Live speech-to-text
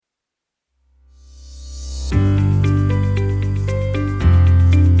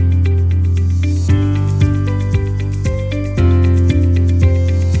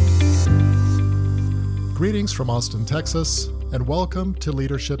Greetings from Austin, Texas, and welcome to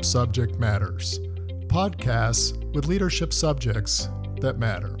Leadership Subject Matters, podcasts with leadership subjects that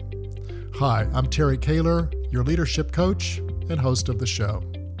matter. Hi, I'm Terry Kaler, your leadership coach and host of the show.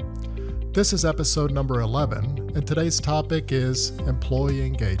 This is episode number 11, and today's topic is employee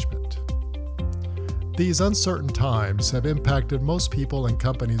engagement. These uncertain times have impacted most people and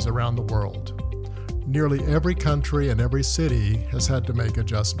companies around the world. Nearly every country and every city has had to make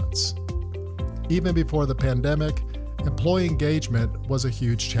adjustments. Even before the pandemic, employee engagement was a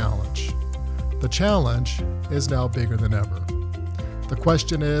huge challenge. The challenge is now bigger than ever. The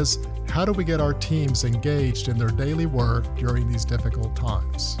question is, how do we get our teams engaged in their daily work during these difficult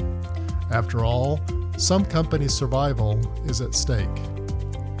times? After all, some companies' survival is at stake.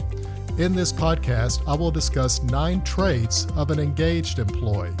 In this podcast, I will discuss 9 traits of an engaged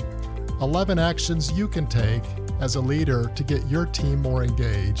employee, 11 actions you can take as a leader to get your team more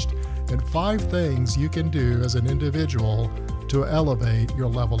engaged, and 5 things you can do as an individual to elevate your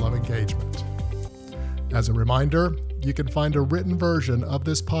level of engagement. As a reminder, you can find a written version of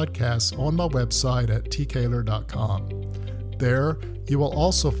this podcast on my website at tkaler.com. There, you will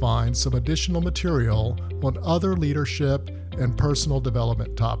also find some additional material on other leadership and personal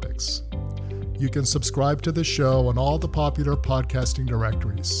development topics. You can subscribe to the show on all the popular podcasting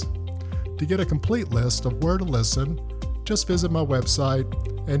directories. To get a complete list of where to listen, just visit my website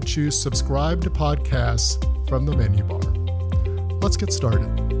and choose Subscribe to Podcasts from the menu bar. Let's get started.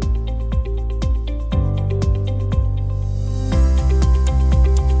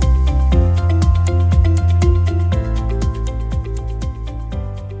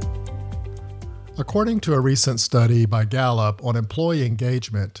 According to a recent study by Gallup on employee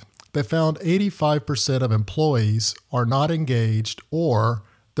engagement, they found 85% of employees are not engaged or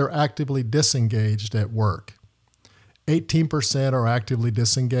they're actively disengaged at work. 18% are actively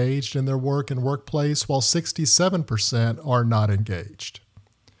disengaged in their work and workplace, while 67% are not engaged.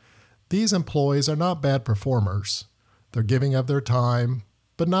 These employees are not bad performers. They're giving of their time,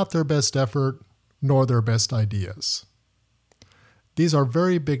 but not their best effort nor their best ideas. These are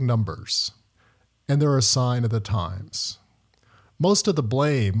very big numbers, and they're a sign of the times. Most of the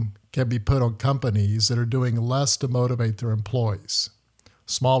blame can be put on companies that are doing less to motivate their employees.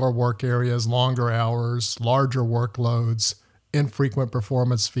 Smaller work areas, longer hours, larger workloads, infrequent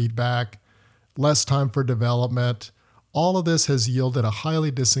performance feedback, less time for development. All of this has yielded a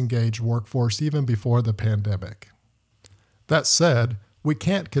highly disengaged workforce even before the pandemic. That said, we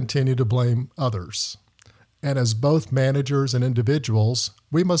can't continue to blame others. And as both managers and individuals,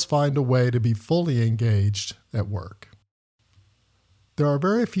 we must find a way to be fully engaged at work. There are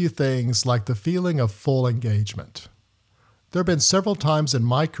very few things like the feeling of full engagement. There have been several times in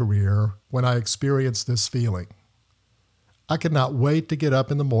my career when I experienced this feeling. I could not wait to get up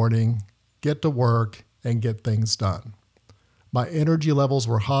in the morning, get to work, and get things done. My energy levels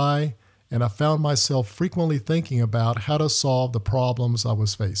were high, and I found myself frequently thinking about how to solve the problems I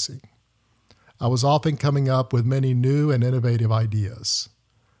was facing. I was often coming up with many new and innovative ideas.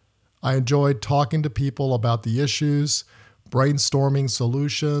 I enjoyed talking to people about the issues, brainstorming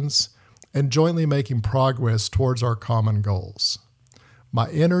solutions, and jointly making progress towards our common goals. My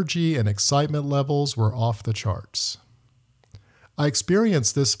energy and excitement levels were off the charts. I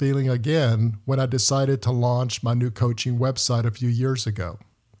experienced this feeling again when I decided to launch my new coaching website a few years ago.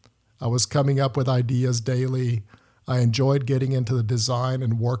 I was coming up with ideas daily. I enjoyed getting into the design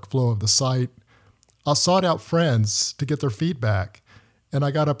and workflow of the site. I sought out friends to get their feedback, and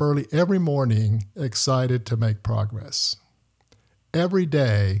I got up early every morning excited to make progress. Every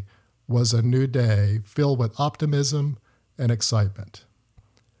day was a new day filled with optimism and excitement.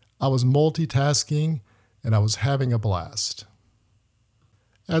 I was multitasking and I was having a blast.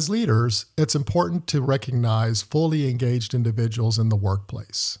 As leaders, it's important to recognize fully engaged individuals in the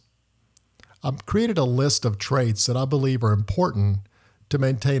workplace. I've created a list of traits that I believe are important to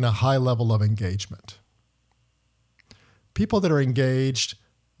maintain a high level of engagement. People that are engaged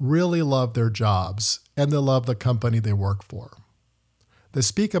really love their jobs and they love the company they work for. They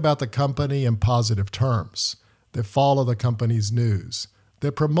speak about the company in positive terms. They follow the company's news.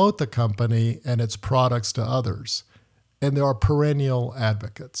 They promote the company and its products to others. And they are perennial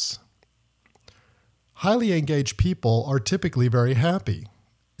advocates. Highly engaged people are typically very happy,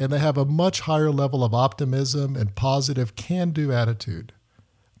 and they have a much higher level of optimism and positive can-do attitude.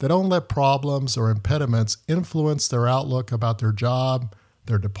 They don't let problems or impediments influence their outlook about their job,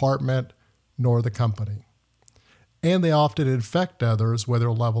 their department, nor the company. And they often infect others with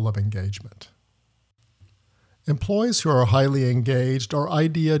their level of engagement. Employees who are highly engaged are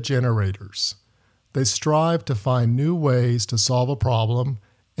idea generators. They strive to find new ways to solve a problem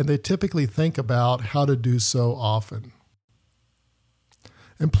and they typically think about how to do so often.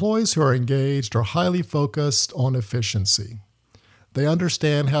 Employees who are engaged are highly focused on efficiency. They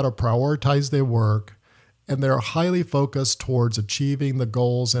understand how to prioritize their work, and they are highly focused towards achieving the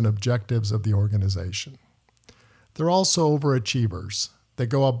goals and objectives of the organization. They're also overachievers. They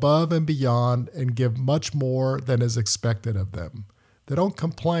go above and beyond and give much more than is expected of them. They don't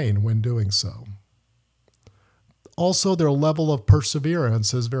complain when doing so. Also, their level of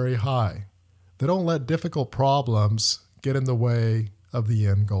perseverance is very high. They don't let difficult problems get in the way of the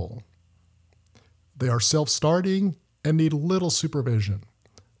end goal. They are self-starting and need little supervision.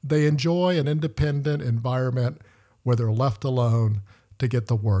 They enjoy an independent environment where they're left alone to get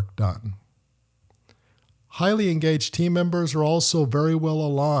the work done. Highly engaged team members are also very well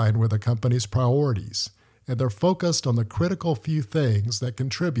aligned with the company's priorities, and they're focused on the critical few things that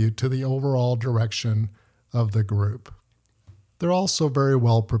contribute to the overall direction of the group. They're also very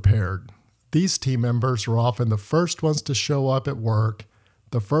well prepared. These team members are often the first ones to show up at work,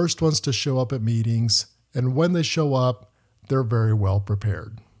 the first ones to show up at meetings, and when they show up, they're very well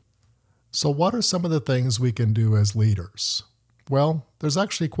prepared. So what are some of the things we can do as leaders? Well, there's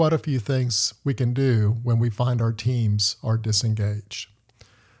actually quite a few things we can do when we find our teams are disengaged.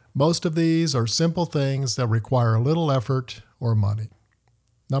 Most of these are simple things that require little effort or money.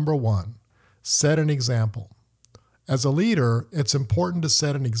 Number 1, set an example. As a leader, it's important to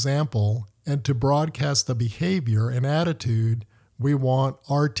set an example and to broadcast the behavior and attitude we want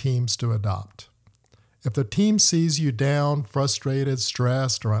our teams to adopt. If the team sees you down, frustrated,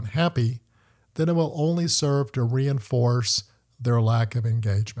 stressed, or unhappy, then it will only serve to reinforce their lack of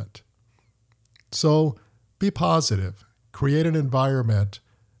engagement. So be positive. Create an environment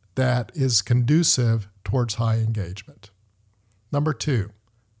that is conducive towards high engagement. Number 2,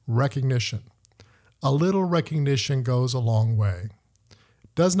 recognition. A little recognition goes a long way.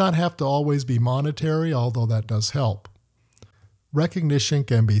 It does not have to always be monetary, although that does help. Recognition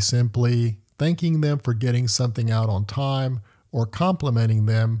can be simply thanking them for getting something out on time or complimenting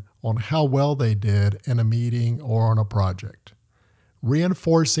them on how well they did in a meeting or on a project.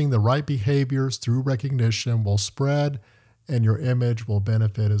 Reinforcing the right behaviors through recognition will spread and your image will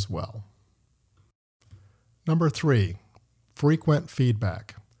benefit as well. Number 3, frequent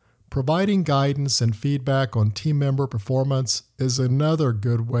feedback. Providing guidance and feedback on team member performance is another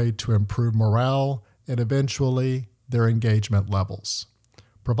good way to improve morale and eventually their engagement levels.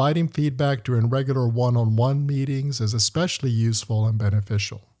 Providing feedback during regular one-on-one meetings is especially useful and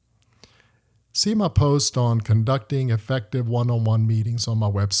beneficial. See my post on conducting effective one-on-one meetings on my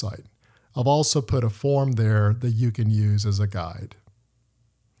website. I've also put a form there that you can use as a guide.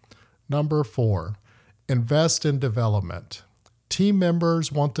 Number 4, invest in development. Team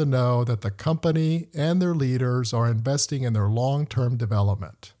members want to know that the company and their leaders are investing in their long-term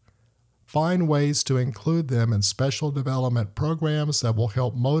development. Find ways to include them in special development programs that will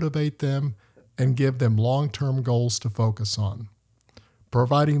help motivate them and give them long-term goals to focus on.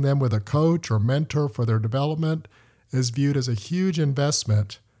 Providing them with a coach or mentor for their development is viewed as a huge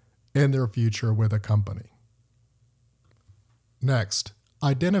investment in their future with a company. Next,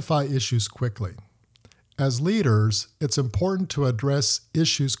 identify issues quickly. As leaders, it's important to address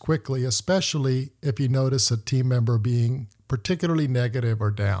issues quickly, especially if you notice a team member being particularly negative or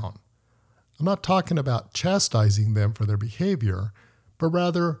down. I'm not talking about chastising them for their behavior, but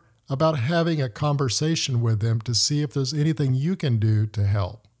rather about having a conversation with them to see if there's anything you can do to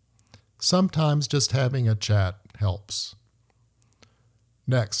help. Sometimes just having a chat helps.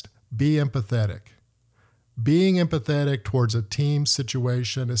 Next, be empathetic. Being empathetic towards a team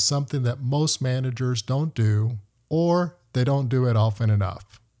situation is something that most managers don't do, or they don't do it often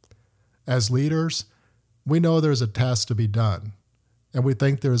enough. As leaders, we know there's a task to be done, and we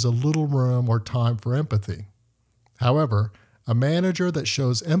think there is a little room or time for empathy. However, a manager that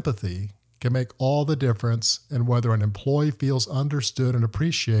shows empathy can make all the difference in whether an employee feels understood and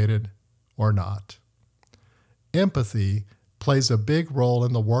appreciated or not. Empathy plays a big role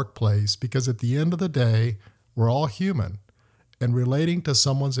in the workplace because at the end of the day, we're all human, and relating to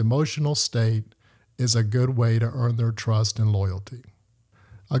someone's emotional state is a good way to earn their trust and loyalty.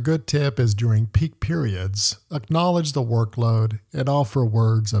 A good tip is during peak periods, acknowledge the workload and offer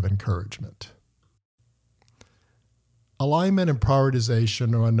words of encouragement. Alignment and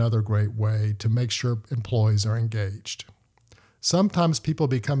prioritization are another great way to make sure employees are engaged. Sometimes people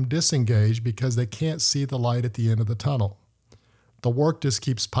become disengaged because they can't see the light at the end of the tunnel. The work just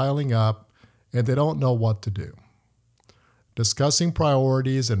keeps piling up and they don't know what to do. Discussing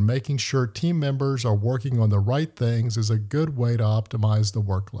priorities and making sure team members are working on the right things is a good way to optimize the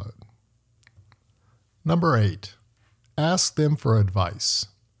workload. Number 8, ask them for advice.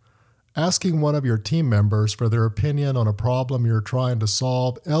 Asking one of your team members for their opinion on a problem you're trying to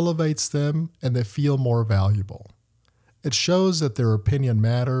solve elevates them and they feel more valuable. It shows that their opinion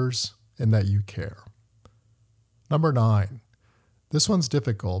matters and that you care. Number 9. This one's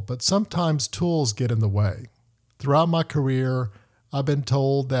difficult, but sometimes tools get in the way. Throughout my career, I've been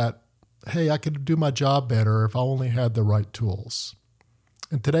told that, hey, I could do my job better if I only had the right tools.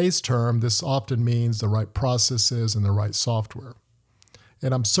 In today's term, this often means the right processes and the right software.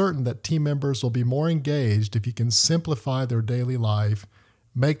 And I'm certain that team members will be more engaged if you can simplify their daily life,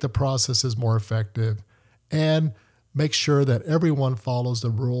 make the processes more effective, and make sure that everyone follows the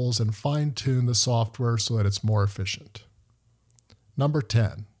rules and fine-tune the software so that it's more efficient. Number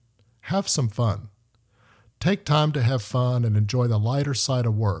 10, have some fun. Take time to have fun and enjoy the lighter side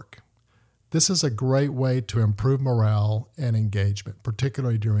of work. This is a great way to improve morale and engagement,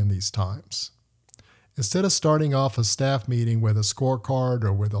 particularly during these times. Instead of starting off a staff meeting with a scorecard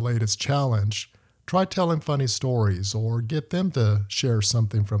or with the latest challenge, try telling funny stories or get them to share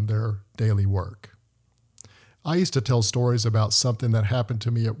something from their daily work. I used to tell stories about something that happened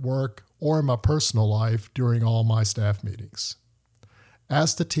to me at work or in my personal life during all my staff meetings.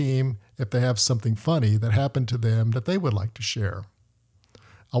 Ask the team if they have something funny that happened to them that they would like to share.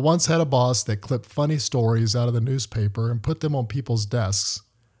 I once had a boss that clipped funny stories out of the newspaper and put them on people's desks.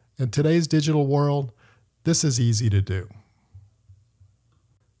 In today's digital world, this is easy to do.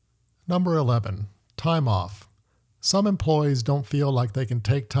 Number 11, time off. Some employees don't feel like they can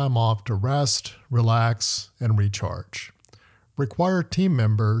take time off to rest, relax, and recharge. Require team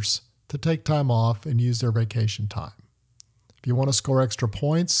members to take time off and use their vacation time. If you want to score extra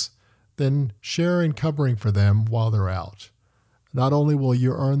points, then share in covering for them while they're out. Not only will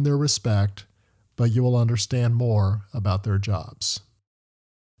you earn their respect, but you will understand more about their jobs.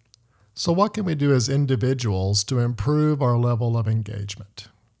 So what can we do as individuals to improve our level of engagement?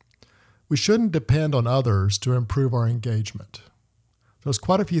 We shouldn't depend on others to improve our engagement. There's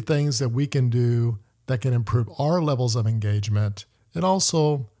quite a few things that we can do that can improve our levels of engagement and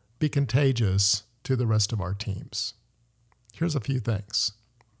also be contagious to the rest of our teams. Here's a few things.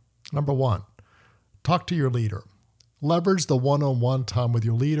 Number 1, talk to your leader. Leverage the one-on-one time with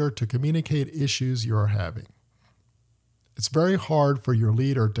your leader to communicate issues you are having. It's very hard for your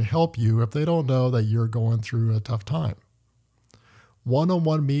leader to help you if they don't know that you're going through a tough time.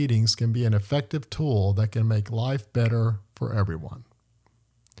 One-on-one meetings can be an effective tool that can make life better for everyone.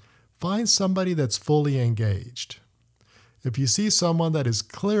 Find somebody that's fully engaged. If you see someone that is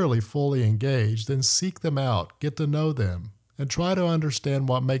clearly fully engaged, then seek them out, get to know them, and try to understand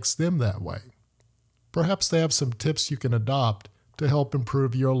what makes them that way. Perhaps they have some tips you can adopt to help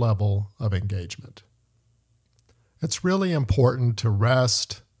improve your level of engagement. It's really important to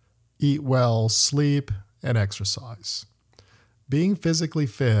rest, eat well, sleep, and exercise. Being physically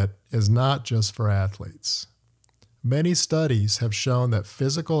fit is not just for athletes. Many studies have shown that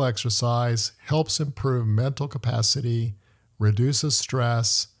physical exercise helps improve mental capacity, reduces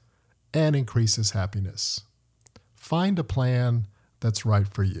stress, and increases happiness. Find a plan that's right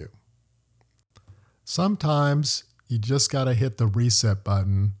for you. Sometimes you just got to hit the reset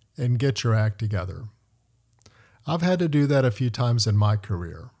button and get your act together. I've had to do that a few times in my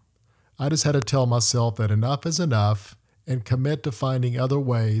career. I just had to tell myself that enough is enough and commit to finding other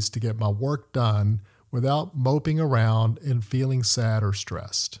ways to get my work done without moping around and feeling sad or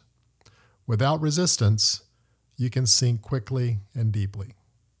stressed. Without resistance, you can sink quickly and deeply.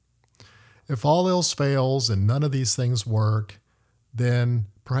 If all else fails and none of these things work, then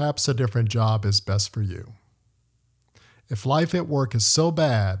perhaps a different job is best for you. If life at work is so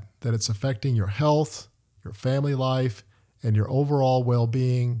bad that it's affecting your health, your family life, and your overall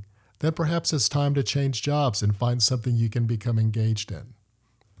well-being, then perhaps it's time to change jobs and find something you can become engaged in.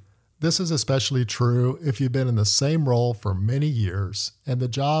 This is especially true if you've been in the same role for many years and the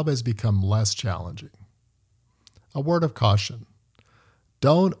job has become less challenging. A word of caution.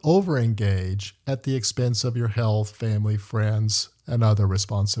 Don't over-engage at the expense of your health, family, friends, and other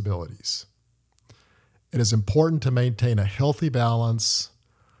responsibilities. It is important to maintain a healthy balance.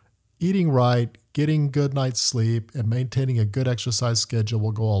 Eating right, getting good night's sleep, and maintaining a good exercise schedule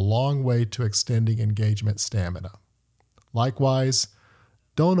will go a long way to extending engagement stamina. Likewise,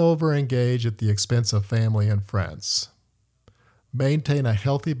 don't over-engage at the expense of family and friends. Maintain a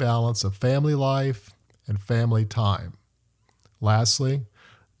healthy balance of family life and family time. Lastly,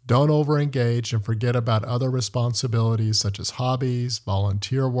 don't over-engage and forget about other responsibilities such as hobbies,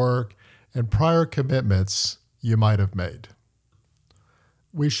 volunteer work, and prior commitments you might have made.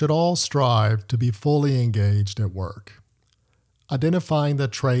 We should all strive to be fully engaged at work. Identifying the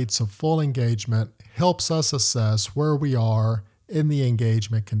traits of full engagement helps us assess where we are in the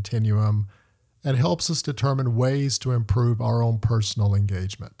engagement continuum and helps us determine ways to improve our own personal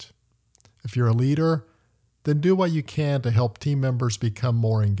engagement. If you're a leader, then do what you can to help team members become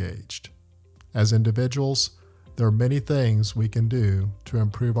more engaged. As individuals, there are many things we can do to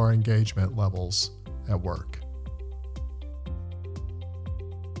improve our engagement levels at work.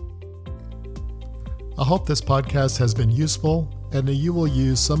 I hope this podcast has been useful and that you will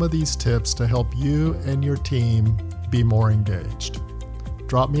use some of these tips to help you and your team be more engaged.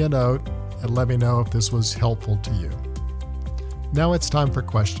 Drop me a note and let me know if this was helpful to you. Now it's time for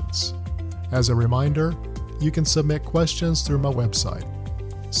questions. As a reminder, you can submit questions through my website.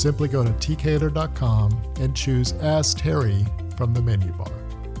 Simply go to tkaler.com and choose Ask Terry from the menu bar.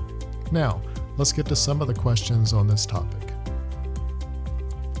 Now, let's get to some of the questions on this topic.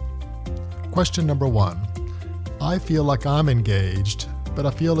 Question number 1. I feel like I'm engaged, but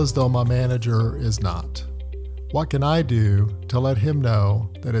I feel as though my manager is not. What can I do to let him know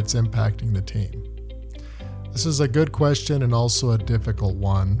that it's impacting the team? This is a good question and also a difficult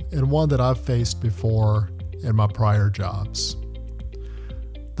one, and one that I've faced before in my prior jobs.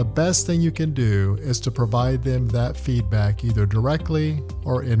 The best thing you can do is to provide them that feedback either directly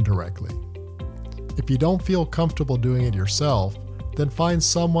or indirectly. If you don't feel comfortable doing it yourself, then find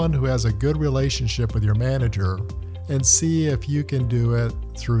someone who has a good relationship with your manager and see if you can do it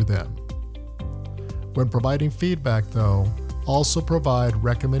through them. When providing feedback, though, also provide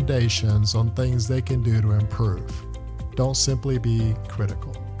recommendations on things they can do to improve. Don't simply be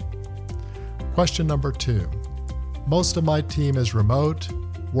critical. Question number 2. Most of my team is remote,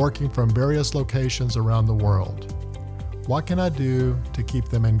 working from various locations around the world. What can I do to keep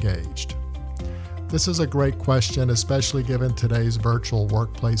them engaged? This is a great question, especially given today's virtual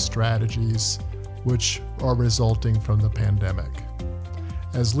workplace strategies, which are resulting from the pandemic.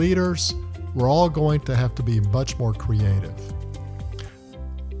 As leaders, we're all going to have to be much more creative.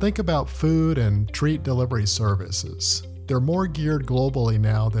 Think about food and treat delivery services. They're more geared globally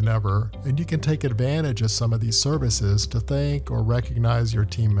now than ever, and you can take advantage of some of these services to thank or recognize your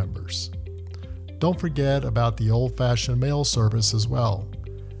team members. Don't forget about the old-fashioned mail service as well.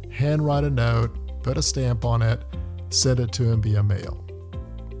 Handwrite a note, put a stamp on it, send it to them via mail.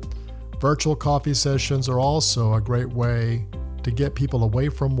 Virtual coffee sessions are also a great way to get people away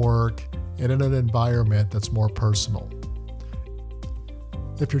from work and in an environment that's more personal.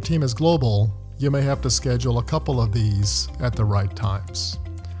 If your team is global, you may have to schedule a couple of these at the right times.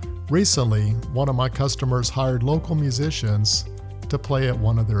 Recently, one of my customers hired local musicians to play at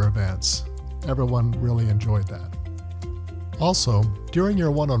one of their events. Everyone really enjoyed that. Also, during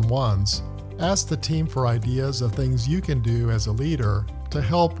your one-on-ones, ask the team for ideas of things you can do as a leader to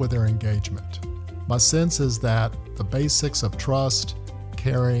help with their engagement. My sense is that the basics of trust,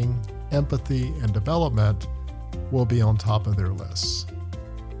 caring, empathy, and development will be on top of their lists.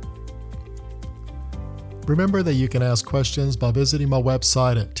 Remember that you can ask questions by visiting my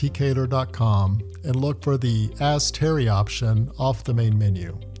website at tkaler.com and look for the Ask Terry option off the main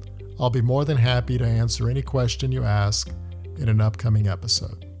menu. I'll be more than happy to answer any question you ask in an upcoming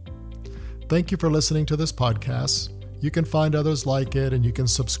episode. Thank you for listening to this podcast. You can find others like it, and you can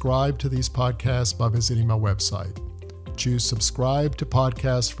subscribe to these podcasts by visiting my website. Choose Subscribe to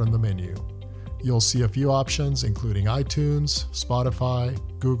Podcasts from the menu. You'll see a few options, including iTunes, Spotify,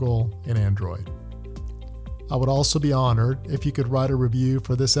 Google, and Android. I would also be honored if you could write a review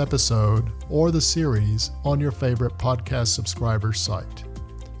for this episode or the series on your favorite podcast subscriber site.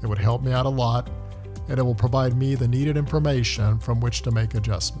 It would help me out a lot, and it will provide me the needed information from which to make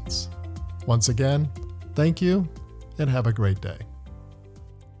adjustments. Once again, thank you, and have a great day.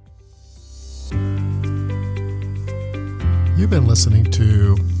 You've been listening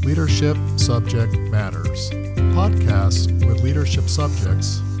to Leadership Subject Matters, a podcast with leadership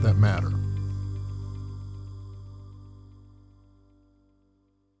subjects that matter.